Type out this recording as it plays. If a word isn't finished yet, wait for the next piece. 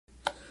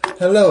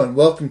Hello and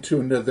welcome to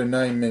another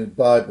 9-minute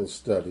Bible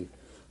study.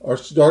 Our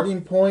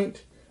starting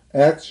point,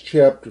 Acts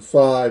chapter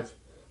 5.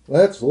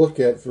 Let's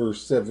look at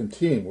verse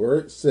 17 where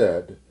it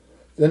said,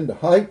 Then the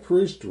high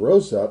priest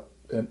rose up,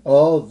 and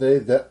all they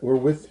that were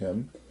with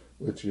him,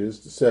 which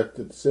is the sect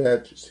of the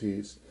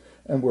Sadducees,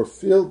 and were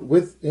filled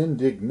with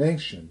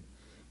indignation,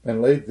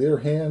 and laid their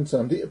hands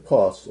on the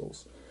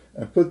apostles,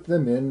 and put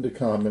them into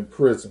common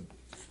prison.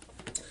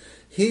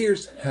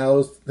 Here's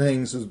how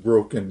things is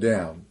broken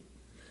down.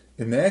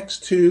 In Acts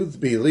 2, the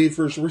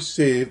believers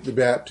received the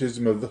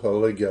baptism of the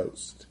Holy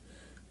Ghost.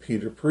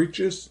 Peter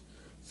preaches,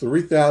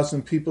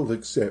 3,000 people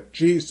accept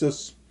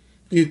Jesus,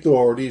 the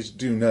authorities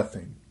do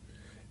nothing.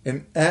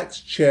 In Acts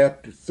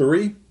chapter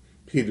 3,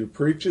 Peter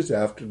preaches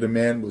after the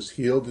man was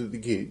healed at the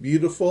gate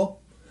beautiful.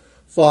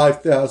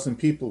 5,000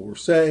 people were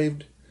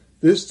saved.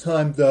 This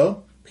time,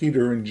 though,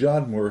 Peter and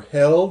John were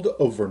held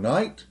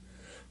overnight.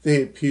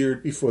 They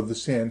appeared before the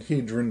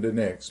Sanhedrin the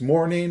next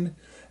morning,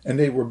 and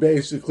they were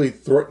basically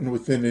threatened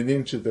within an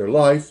inch of their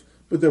life,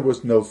 but there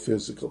was no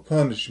physical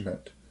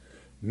punishment.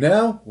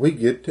 Now we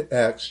get to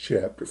Acts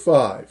chapter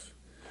 5.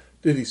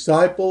 The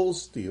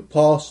disciples, the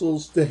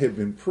apostles, they had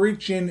been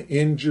preaching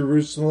in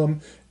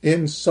Jerusalem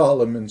in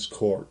Solomon's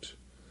court.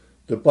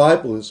 The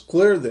Bible is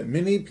clear that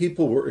many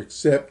people were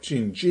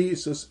accepting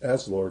Jesus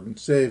as Lord and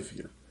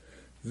Savior.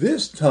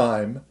 This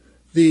time,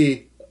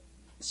 the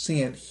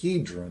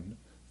Sanhedrin,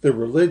 the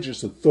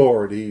religious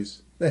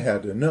authorities, they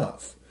had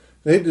enough.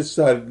 They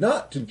decided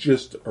not to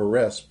just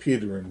arrest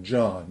Peter and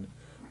John,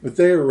 but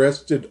they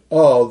arrested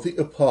all the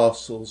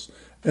apostles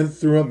and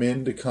threw them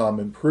into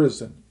common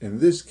prison. In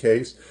this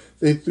case,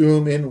 they threw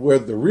them in where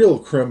the real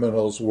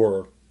criminals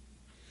were.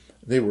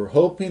 They were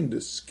hoping to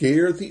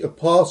scare the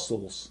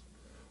apostles.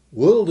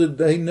 Little did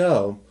they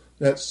know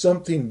that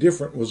something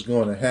different was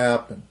going to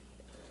happen.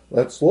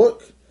 Let's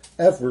look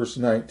at verse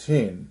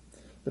 19.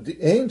 But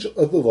the angel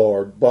of the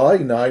Lord by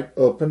night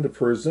opened the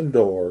prison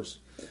doors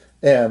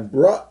and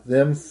brought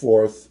them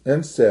forth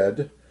and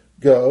said,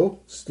 Go,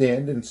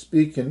 stand and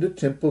speak in the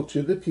temple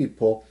to the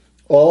people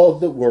all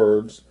the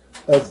words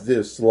of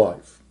this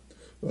life.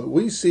 What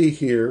we see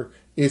here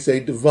is a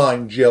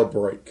divine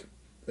jailbreak.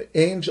 The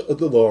angel of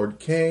the Lord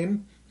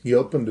came, he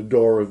opened the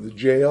door of the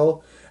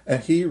jail,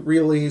 and he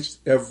released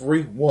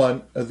every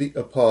one of the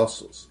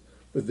apostles.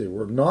 But they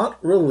were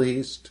not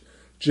released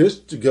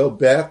just to go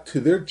back to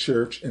their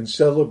church and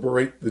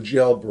celebrate the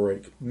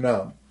jailbreak.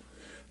 No.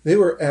 They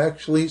were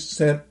actually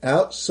sent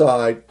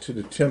outside to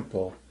the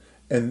temple,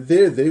 and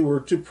there they were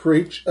to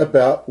preach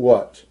about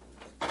what?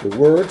 The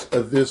words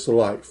of this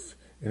life.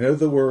 In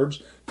other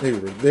words, they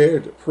were there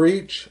to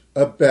preach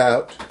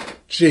about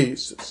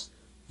Jesus.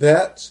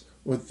 That's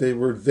what they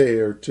were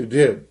there to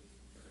do.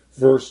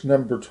 Verse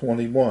number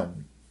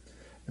 21.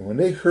 And when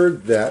they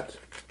heard that,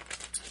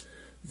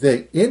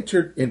 they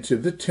entered into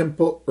the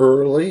temple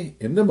early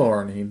in the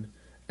morning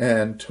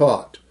and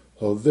taught.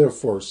 Hold there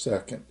for a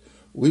second.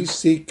 We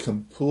see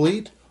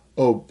complete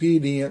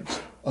obedience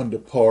on the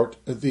part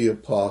of the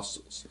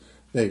apostles.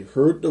 They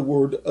heard the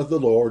word of the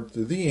Lord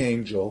through the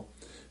angel.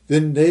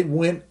 Then they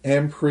went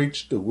and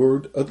preached the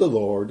word of the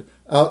Lord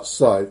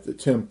outside the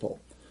temple.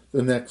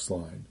 The next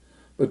line.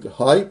 But the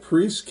high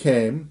priest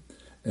came,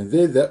 and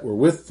they that were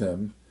with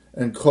them,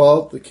 and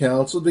called the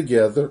council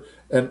together,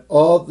 and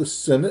all the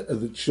senate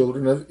of the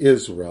children of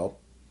Israel.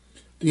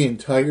 The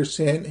entire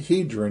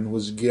Sanhedrin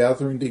was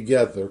gathering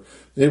together.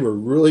 They were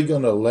really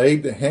going to lay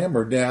the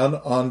hammer down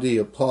on the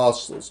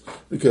apostles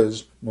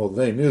because, well,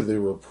 they knew they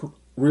were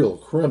real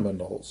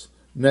criminals.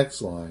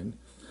 Next line.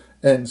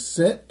 And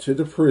sent to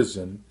the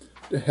prison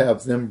to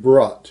have them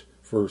brought.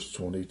 Verse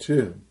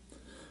 22.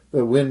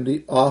 But when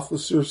the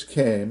officers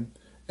came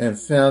and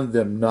found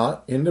them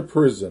not in the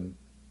prison,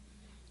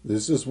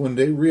 this is when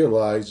they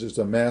realized there's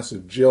a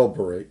massive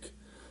jailbreak.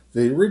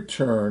 They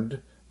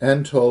returned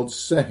and told,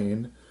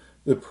 saying,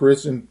 The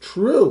prison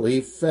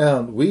truly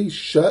found we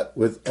shut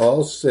with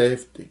all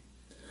safety,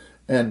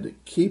 and the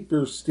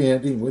keepers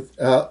standing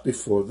without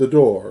before the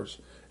doors.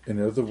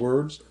 In other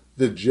words,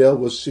 the jail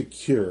was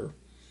secure.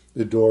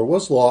 The door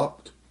was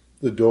locked.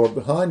 The door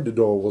behind the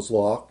door was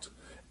locked.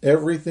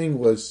 Everything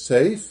was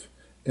safe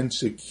and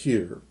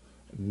secure.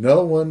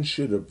 No one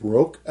should have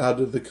broke out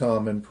of the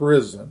common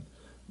prison.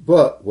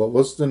 But what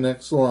was the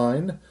next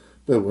line?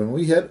 But when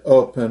we had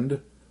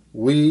opened,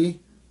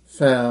 we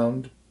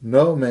found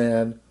no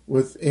man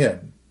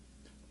within.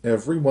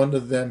 Every one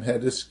of them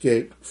had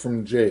escaped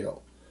from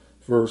jail.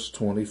 Verse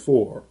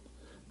 24.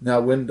 Now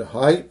when the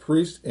high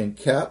priest and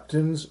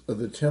captains of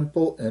the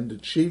temple and the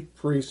chief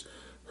priests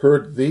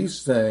heard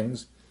these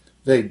things,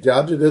 they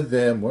doubted of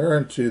them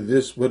whereunto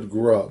this would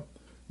grow.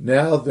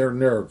 Now they're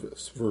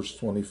nervous. Verse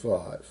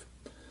 25.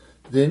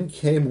 Then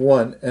came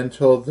one and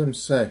told them,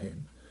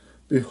 saying,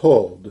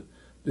 Behold,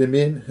 the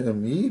men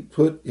whom ye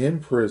put in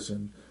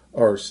prison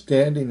are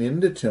standing in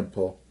the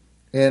temple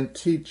and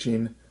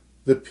teaching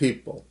the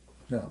people.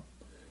 Now,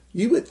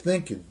 you would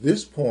think at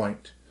this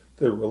point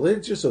the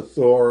religious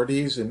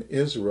authorities in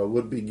Israel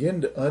would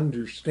begin to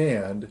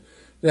understand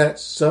that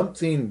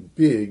something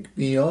big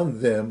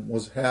beyond them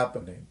was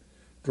happening.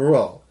 After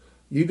all,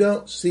 You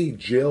don't see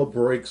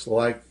jailbreaks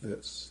like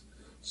this.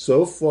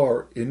 So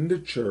far in the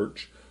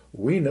church,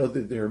 we know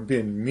that there have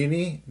been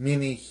many,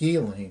 many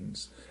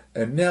healings.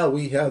 And now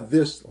we have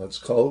this, let's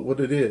call it what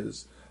it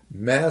is,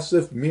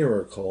 massive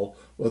miracle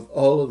with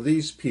all of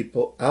these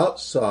people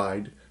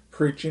outside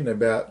preaching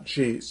about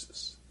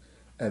Jesus.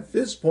 At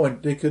this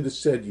point, they could have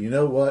said, you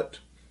know what?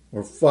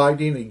 We're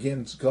fighting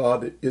against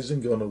God. It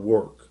isn't going to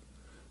work.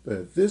 But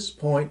at this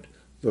point,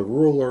 the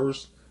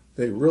rulers,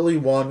 they really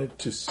wanted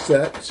to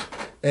set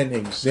an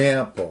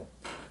example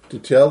to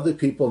tell the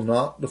people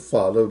not to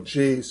follow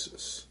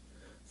Jesus.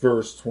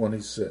 Verse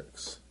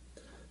 26.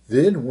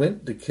 Then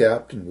went the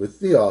captain with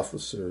the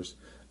officers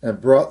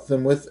and brought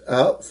them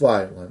without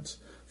violence,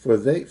 for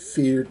they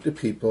feared the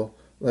people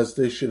lest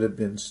they should have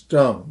been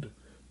stoned.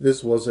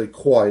 This was a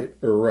quiet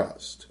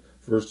arrest.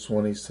 Verse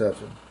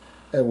 27.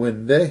 And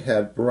when they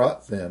had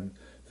brought them,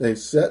 they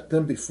set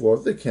them before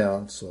the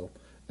council,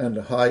 and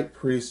the high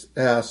priest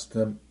asked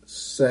them,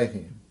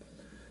 saying,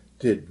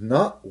 Did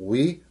not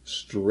we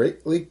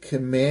straitly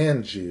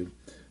command you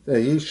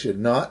that ye should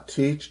not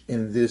teach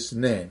in this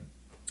name?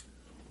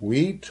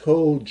 We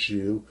told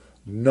you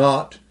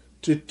not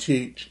to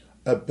teach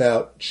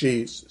about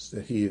Jesus,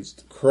 that he is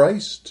the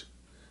Christ,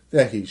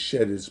 that he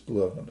shed his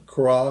blood on the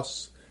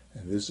cross,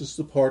 and this is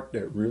the part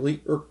that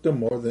really irked them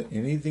more than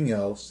anything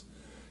else,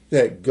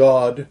 that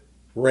God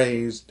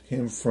raised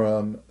him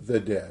from the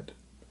dead.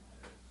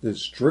 The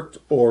strict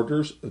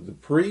orders of the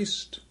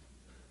priest,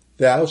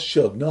 thou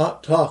shalt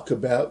not talk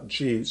about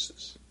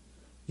Jesus.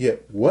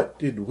 Yet what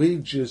did we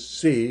just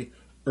see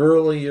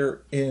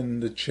earlier in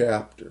the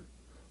chapter?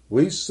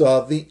 We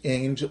saw the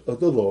angel of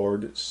the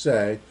Lord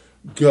say,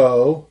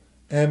 go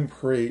and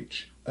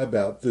preach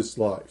about this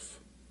life.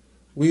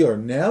 We are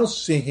now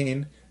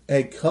seeing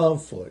a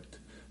conflict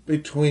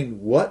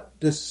between what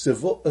the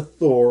civil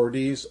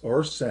authorities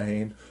are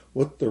saying,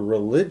 what the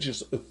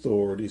religious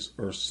authorities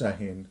are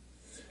saying,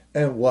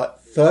 and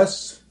what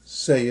thus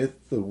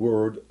saith the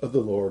word of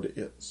the Lord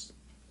is.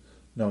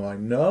 Now I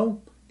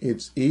know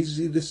it's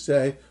easy to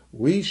say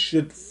we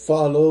should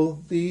follow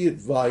the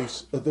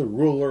advice of the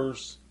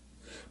rulers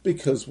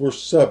because we're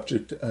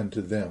subject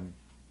unto them.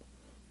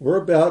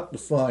 We're about to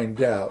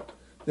find out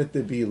that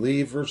the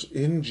believers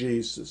in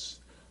Jesus,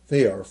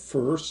 they are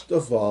first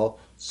of all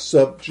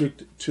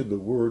subject to the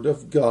Word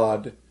of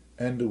God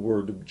and the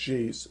Word of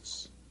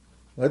Jesus.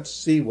 Let's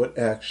see what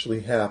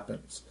actually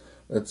happens.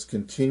 Let's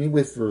continue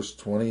with verse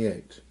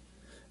 28.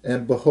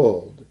 And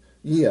behold,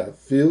 ye have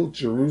filled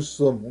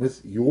Jerusalem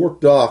with your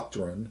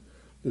doctrine,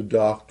 the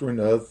doctrine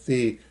of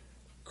the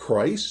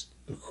Christ,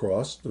 the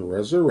cross, the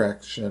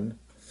resurrection,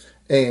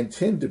 and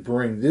intend to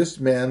bring this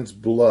man's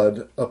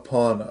blood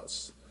upon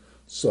us.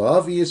 So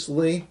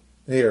obviously,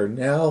 they are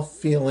now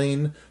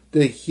feeling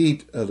the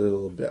heat a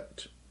little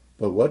bit.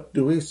 But what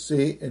do we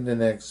see in the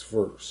next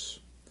verse?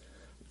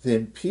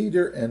 Then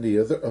Peter and the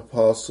other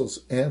apostles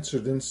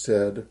answered and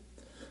said,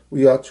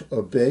 we ought to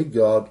obey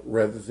God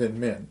rather than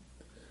men.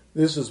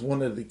 This is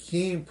one of the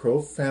key and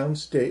profound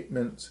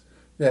statements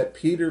that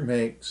Peter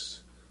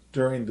makes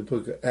during the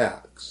book of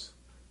Acts.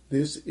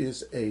 This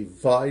is a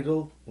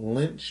vital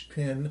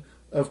linchpin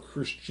of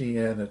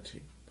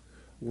Christianity.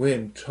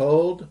 When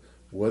told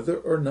whether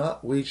or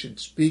not we should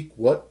speak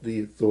what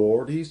the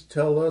authorities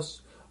tell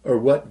us or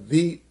what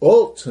the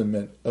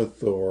ultimate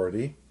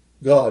authority,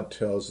 God,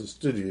 tells us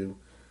to do,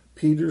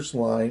 Peter's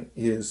line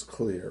is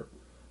clear.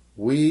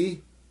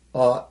 We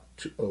ought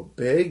to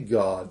obey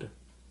God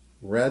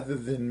rather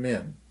than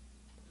men.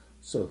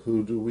 So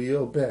who do we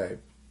obey?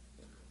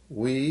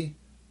 We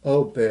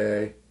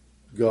obey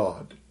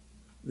God.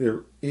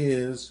 There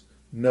is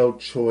no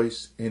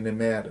choice in the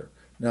matter.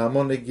 Now I'm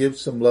going to give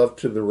some love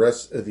to the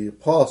rest of the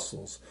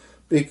apostles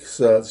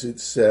because it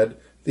said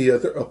the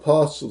other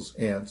apostles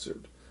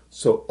answered.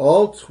 So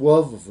all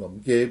 12 of them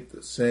gave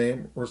the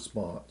same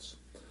response.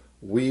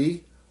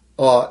 We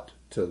ought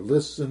to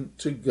listen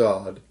to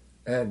God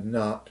and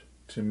not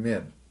to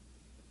men.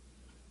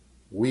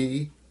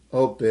 We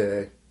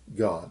obey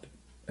God.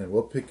 And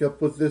we'll pick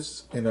up with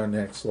this in our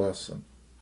next lesson.